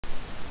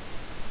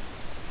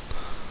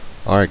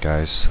Alright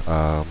guys,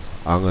 I'm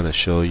going to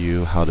show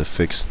you how to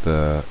fix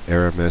the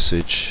error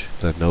message,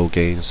 the no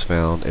games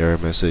found error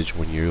message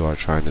when you are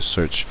trying to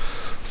search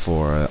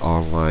for an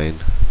online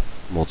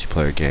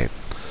multiplayer game.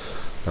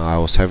 Now I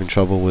was having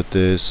trouble with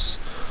this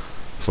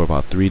for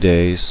about 3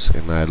 days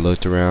and I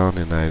looked around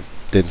and I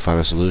didn't find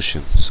a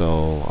solution,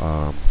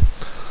 so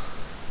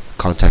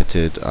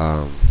contacted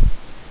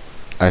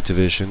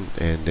Activision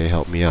and they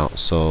helped me out.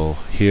 So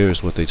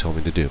here's what they told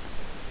me to do.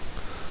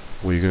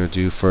 What you're going to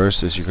do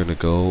first is you're going to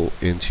go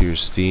into your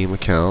Steam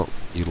account,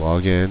 you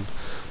log in,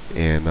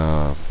 and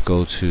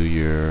go to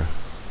your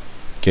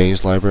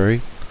games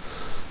library,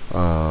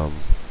 find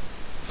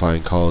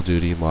Call of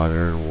Duty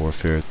Modern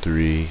Warfare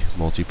 3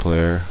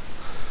 multiplayer,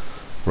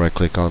 right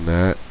click on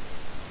that,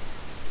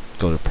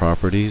 go to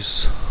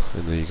properties,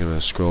 and then you're going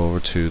to scroll over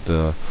to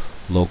the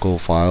local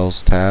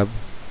files tab,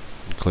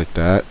 click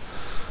that,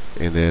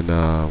 and then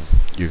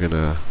you're going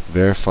to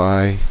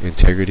verify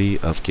integrity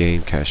of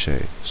game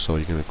cache. So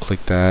you're going to click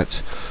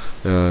that.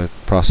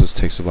 Process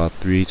takes about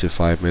 3 to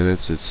 5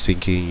 minutes. It's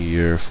syncing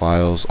your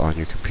files on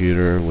your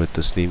computer with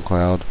the Steam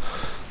Cloud.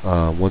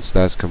 Once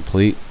that's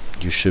complete,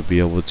 you should be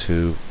able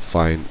to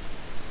find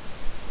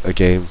a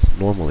game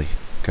normally.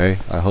 Okay,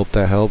 I hope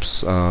that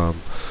helps.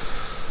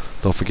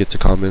 Don't forget to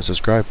comment and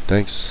subscribe.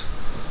 Thanks.